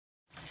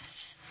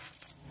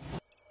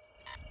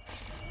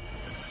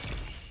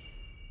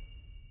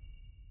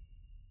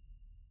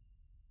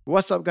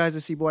What's up, guys?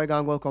 It's C-Boy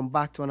Gang. Welcome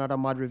back to another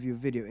mod review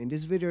video. In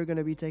this video, we're going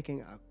to be taking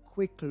a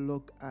quick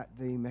look at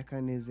the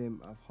mechanism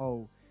of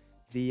how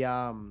the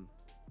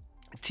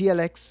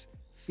TLX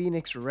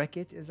Phoenix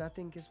Wreck-IT I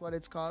think is what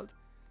it's called.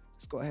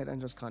 Let's go ahead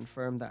and just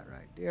confirm that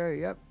right there.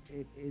 Yep,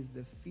 it is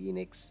the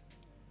Phoenix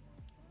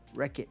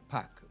Wreck-IT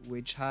pack,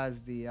 which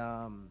has the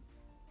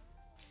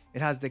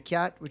it has the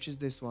CAT, which is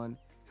this one,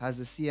 has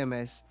the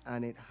CMS,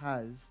 and it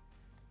has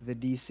the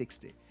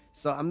D60.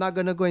 So I'm not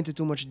gonna go into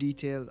too much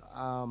detail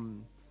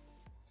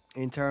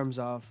in terms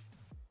of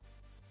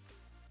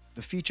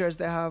the features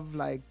they have,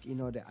 like, you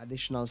know, the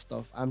additional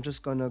stuff. I'm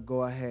just gonna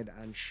go ahead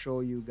and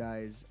show you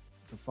guys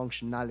the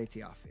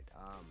functionality of it.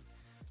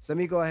 So let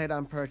me go ahead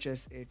and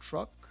purchase a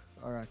truck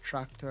or a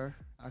tractor.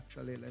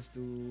 Actually, let's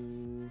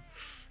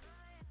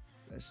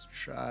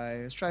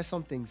try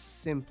something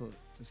simple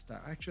to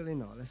start. Actually,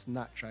 no, let's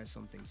not try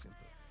something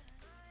simple.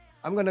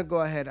 I'm gonna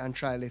go ahead and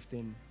try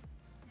lifting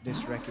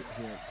this Wreck-IT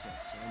here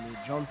itself. So let me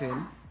jump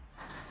in.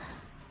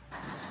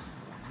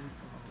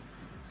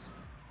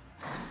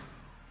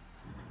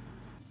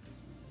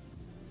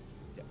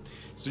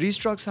 So these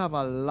trucks have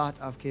a lot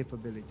of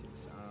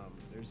capabilities.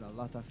 There's a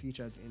lot of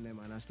features in them,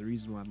 and that's the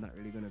reason why I'm not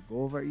really going to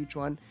go over each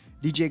one.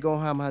 DJ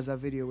Goham has a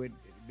video with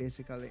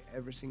basically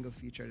every single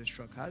feature this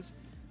truck has.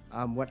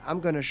 What I'm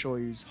going to show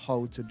you is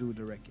how to do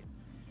the Wreck-IT.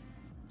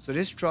 So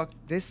this truck,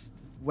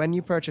 when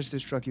you purchase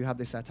this truck, you have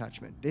this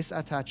attachment. This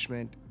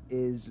attachment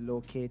is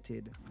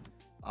located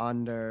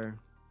under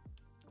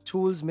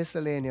Tools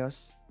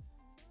Miscellaneous.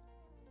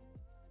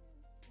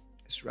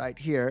 It's right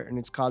here, and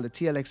it's called the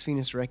TLX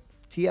Phoenix Wreck-IT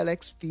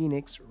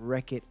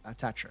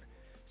attacher.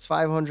 It's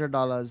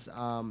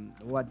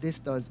 $500. What this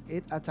does,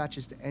 it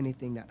attaches to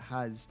anything that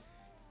has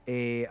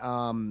a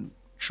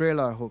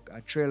trailer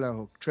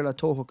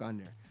tow hook on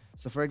there.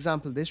 So for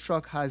example, this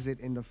truck has it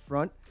in the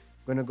front.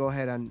 I'm gonna go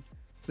ahead and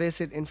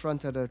place it in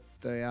front of the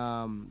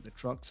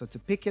truck. So to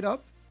pick it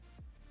up,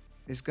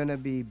 it's gonna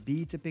be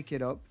B to pick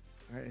it up.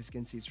 All right, as you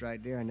can see, it's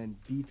right there, and then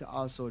B to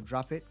also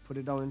drop it, put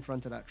it down in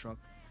front of that truck.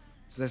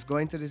 So let's go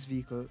into this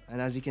vehicle, and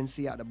as you can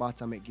see at the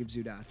bottom, it gives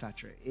you the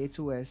attacher,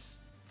 A2S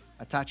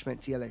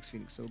attachment TLX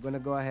Phoenix. So we're gonna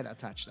go ahead and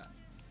attach that.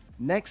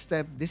 Next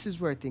step, this is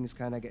where things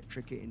kind of get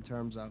tricky in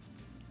terms of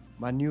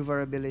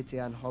maneuverability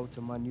and how to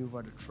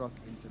maneuver the truck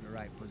into the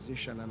right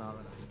position and all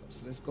of that stuff.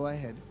 So let's go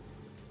ahead,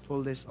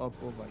 pull this up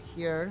over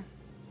here.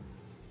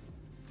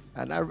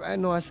 And I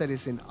know I said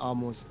this in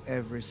almost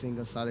every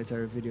single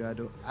solitary video I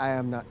do. I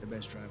am not the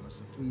best driver,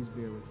 so please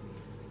bear with me.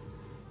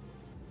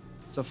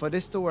 So for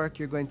this to work,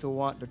 you're going to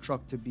want the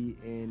truck to be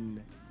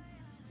in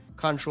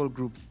control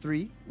group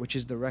 3, which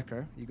is the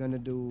wrecker. You're going to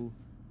do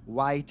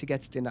Y to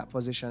get it in that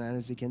position. And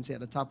as you can see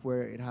at the top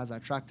where it has a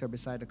tractor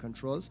beside the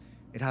controls,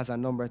 it has a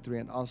number 3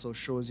 and also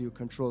shows you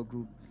control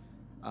group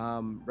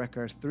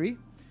wrecker 3.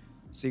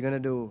 So you're going to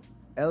do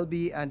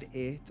LB and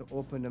A to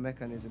open the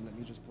mechanism. Let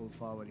me just pull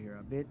forward here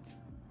a bit.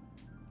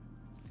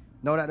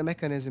 Now that the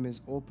mechanism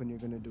is open, you're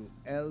going to do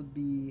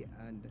LB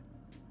and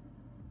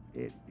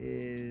it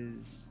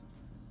is...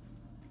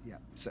 yeah,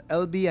 so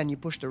LB, and you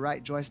push the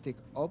right joystick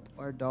up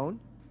or down,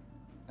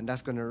 and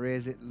that's going to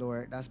raise it,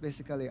 lower it. That's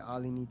basically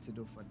all you need to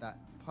do for that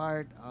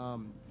part. I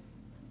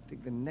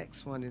think the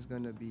next one is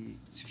going to be,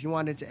 so if you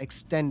wanted to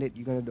extend it,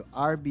 you're going to do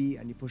RB,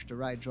 and you push the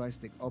right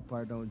joystick up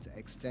or down to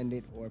extend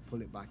it or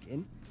pull it back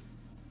in.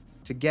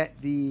 To get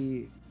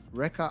the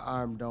wrecker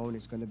arm down,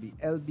 it's going to be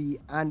LB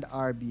and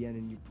RB, and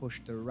then you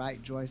push the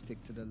right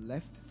joystick to the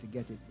left to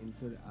get it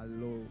into a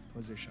low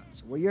position.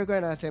 So what you're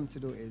going to attempt to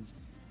do is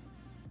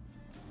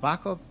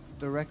back up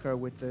the wrecker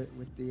with the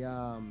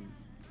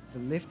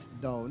lift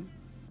down.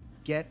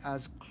 Get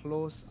as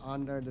close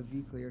under the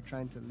vehicle you're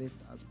trying to lift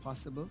as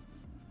possible,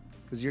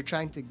 because you're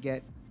trying to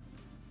get...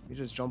 let me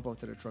just jump out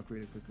to the truck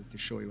really quickly to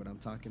show you what I'm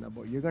talking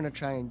about. You're going to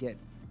try and get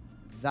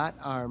that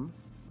arm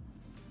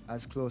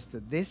as close to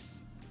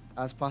this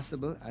as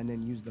possible, and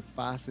then use the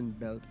fasten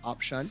belt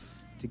option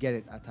to get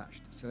it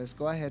attached. So let's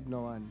go ahead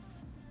now and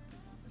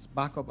let's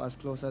back up as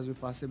close as we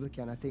possibly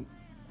can. I think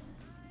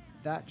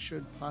that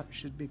should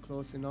be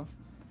close enough.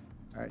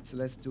 All right, so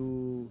let's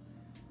do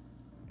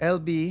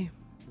LB,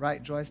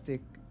 right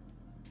joystick,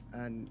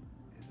 and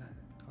is that,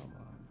 come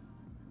on.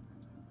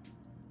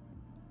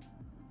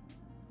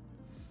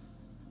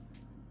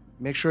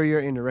 Make sure you're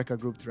in the wrecker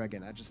group 3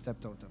 again. I just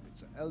stepped out of it.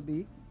 So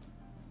LB,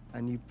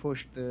 and you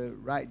push the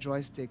right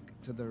joystick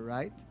to the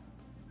right,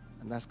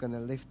 and that's gonna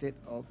lift it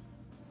up.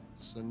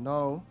 So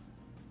now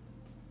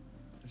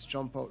let's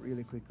jump out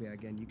really quickly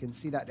again. You can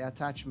see that the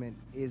attachment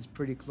is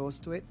pretty close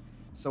to it.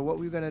 So what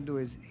we're going to do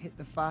is hit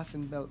the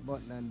fasten belt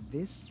button, and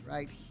this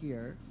right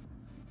here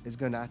is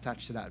going to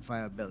attach to that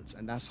via belts,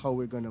 and that's how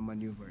we're going to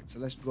maneuver it. So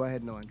let's go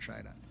ahead now and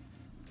try that.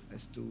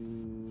 Let's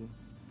do...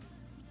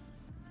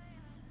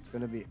 it's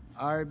going to be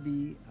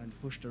RB and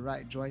push the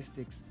right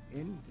joysticks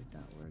in. Did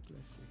that work?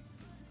 Let's see.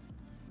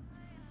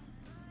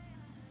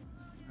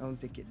 I don't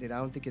think it did. I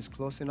don't think it's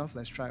close enough.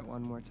 Let's try it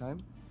one more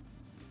time.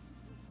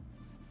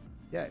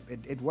 Yeah,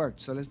 it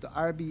worked. So let's do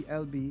RB,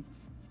 LB,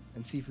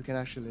 and see if we can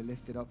actually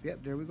lift it up.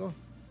 Yep, there we go.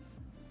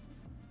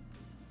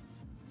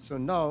 So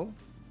now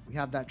we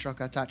have that truck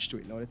attached to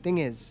it. Now the thing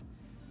is,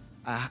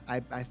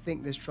 I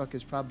think this truck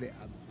is probably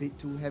a bit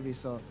too heavy,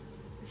 so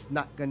it's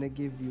not gonna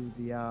give you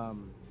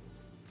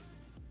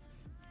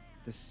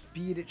the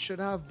speed it should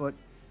have. But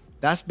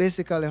that's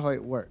basically how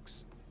it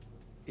works,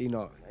 you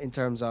know, in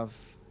terms of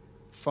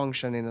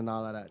functioning and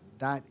all of that.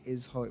 That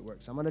is how it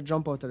works. I'm gonna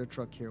jump out of the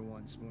truck here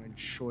once more and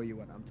show you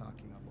what I'm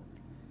talking about.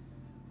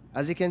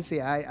 As you can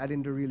see, I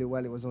didn't do really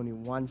well. It was only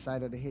one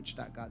side of the hitch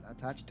that got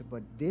attached,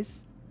 but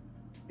this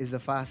is a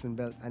fasten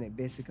belt, and it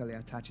basically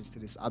attaches to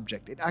this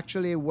object. It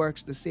actually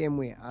works the same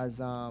way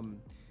as I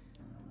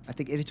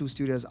think 82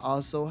 Studios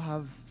also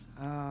have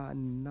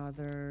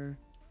another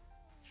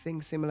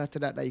thing similar to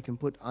that you can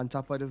put on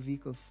top of the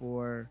vehicle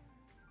for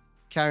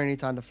carrying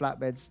it on the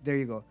flatbeds. There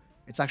you go.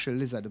 It's actually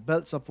Lizard. The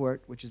belt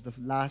support, which is the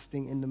last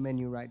thing in the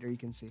menu right there, you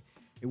can see.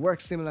 It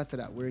works similar to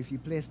that, where if you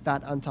place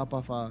that on top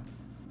of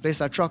place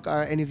a truck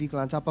or any vehicle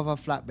on top of a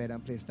flatbed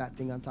and place that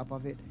thing on top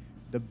of it,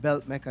 the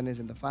belt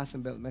mechanism, the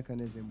fasten belt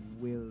mechanism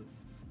will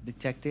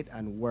detect it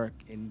and work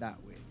in that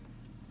way.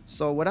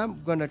 So what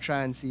I'm gonna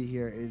try and see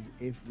here is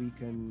if we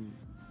can,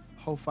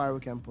 how far we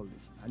can pull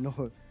this. I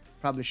know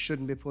probably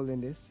shouldn't be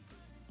pulling this.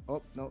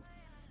 Oh, no.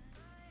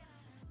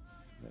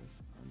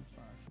 Let's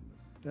unfasten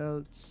the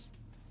belts.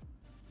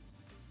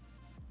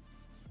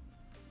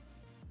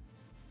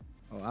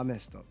 Oh, I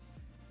messed up.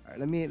 All right,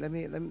 let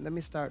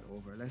me start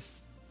over.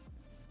 Let's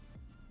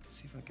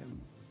see if I can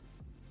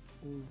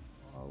pull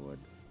forward.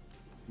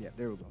 Yeah,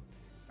 there we go.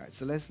 All right,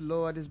 so let's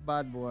lower this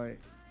bad boy.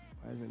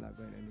 Why is it not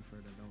going any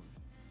further down?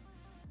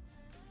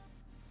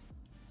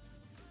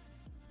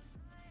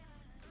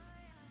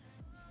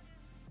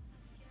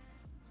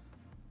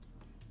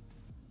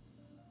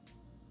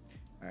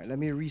 All right, let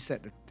me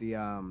reset the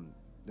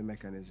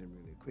mechanism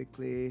really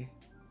quickly.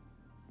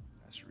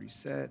 Let's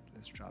reset.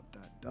 Let's drop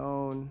that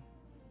down.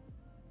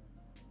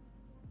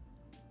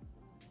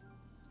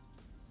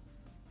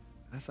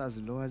 That's as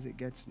low as it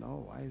gets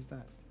now. Why is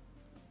that?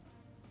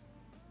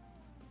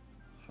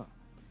 Huh.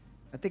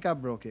 I think I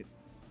broke it.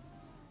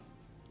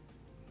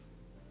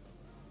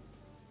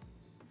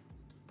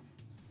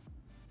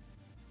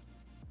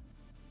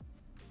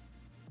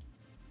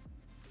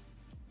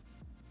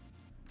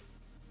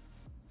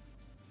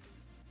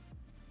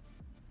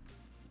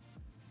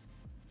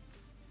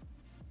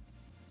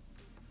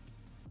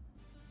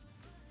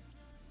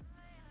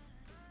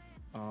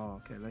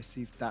 Oh, okay. Let's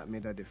see if that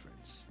made a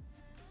difference.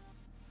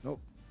 Nope.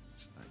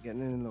 It's not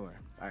getting any lower.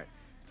 All right.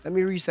 Let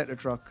me reset the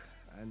truck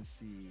and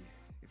see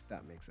if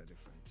that makes a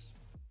difference.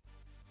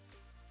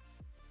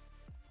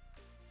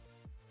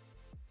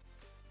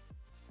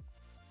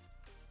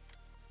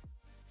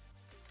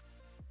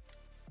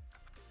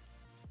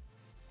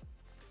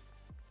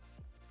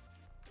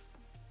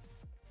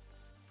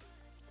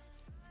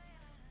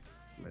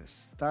 So let's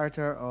start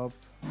her up.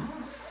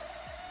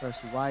 Press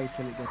Y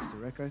till it gets to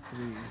record 3.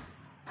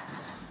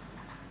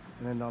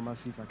 And then I'm gonna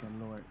see if I can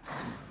lower it.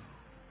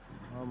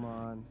 Come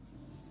on.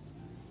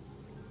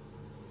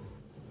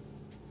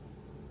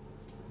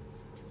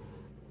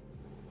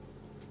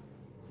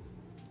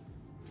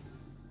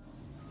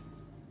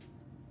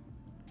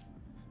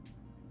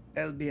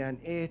 LB and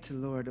A to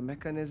lower the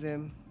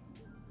mechanism.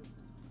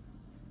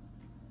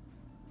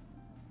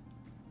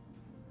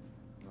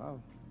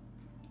 Wow.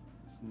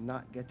 It's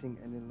not getting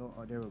any low.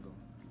 Oh, there we go.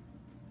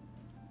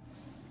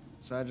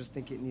 So I just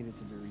think it needed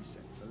to be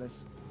reset. So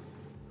let's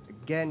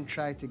again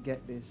try to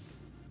get this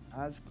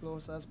as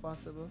close as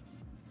possible.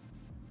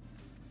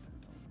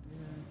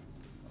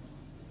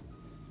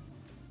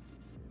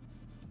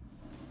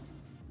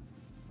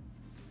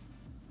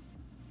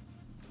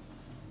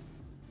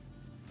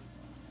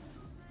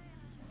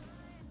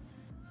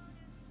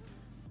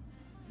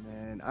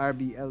 And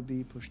RB,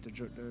 LB, push the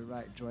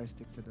right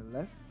joystick to the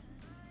left.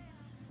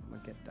 I'm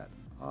gonna get that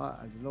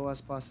as low as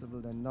possible.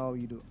 Then now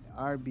you do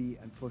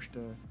RB and push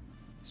the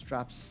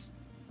straps,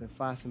 the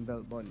fasten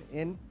belt button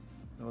in.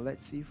 Now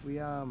let's see if we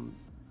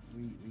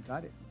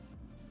got it.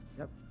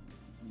 Yep,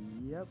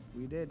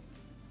 we did.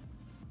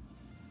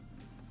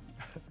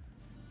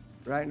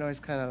 Right now it's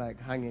kind of like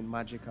hanging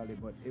magically,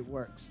 but it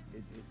works.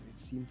 It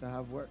seemed to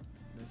have worked.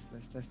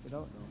 Let's test it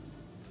out now.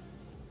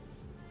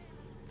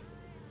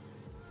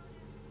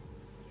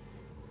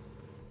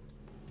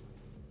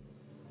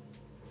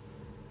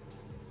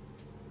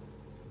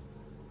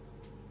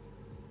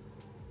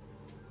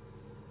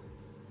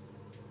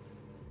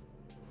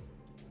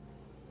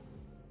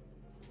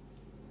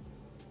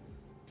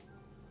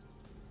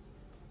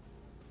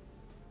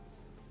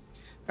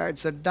 All right,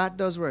 so that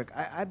does work.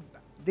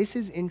 This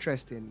is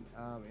interesting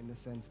in the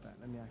sense that,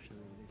 let me actually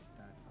lift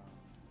that.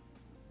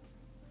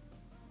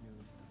 Let me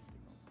lift that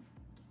thing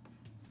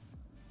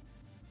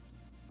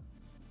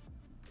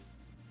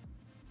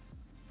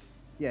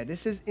up. Yeah,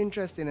 this is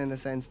interesting in the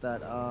sense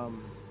that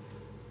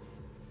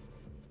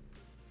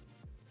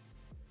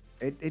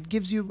it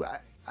gives you.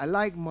 I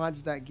like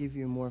mods that give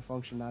you more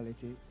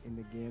functionality in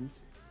the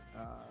games.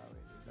 Wait,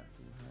 is that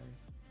too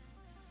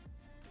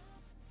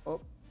high?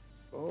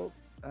 Oh.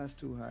 That's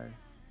too high.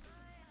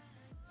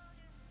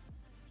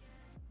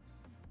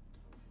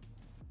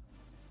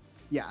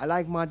 yeah, I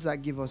like mods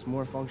that give us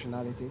more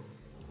functionality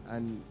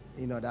and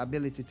the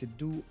ability to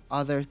do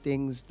other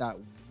things that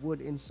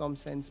would in some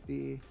sense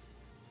be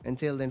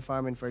entailed in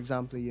farming. For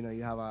example,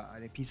 you have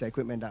a piece of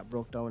equipment that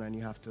broke down and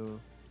you have to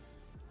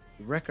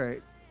wrecker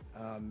it.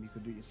 You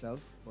could do it yourself,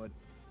 but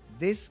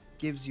this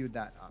gives you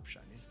that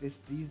option.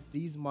 It's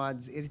these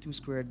mods 82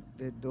 squared,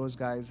 those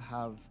guys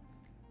have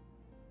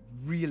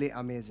really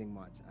amazing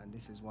mods, and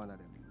this is one of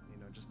them.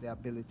 Just the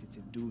ability to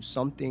do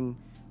something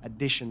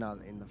additional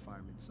in the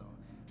farming. So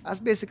that's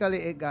basically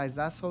it, guys.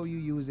 That's how you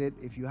use it.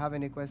 If you have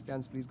any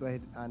questions, please go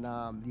ahead and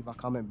leave a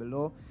comment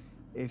below.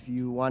 If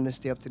you want to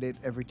stay up to date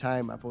every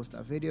time I post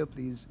a video,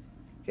 please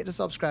hit the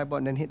subscribe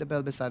button and hit the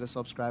bell beside the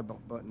subscribe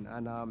button.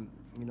 And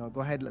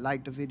go ahead,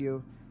 like the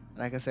video.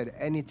 Like I said,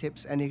 any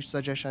tips, any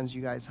suggestions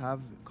you guys have,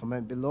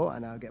 comment below,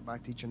 and I'll get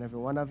back to each and every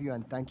one of you.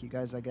 And thank you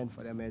guys again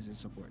for the amazing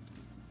support.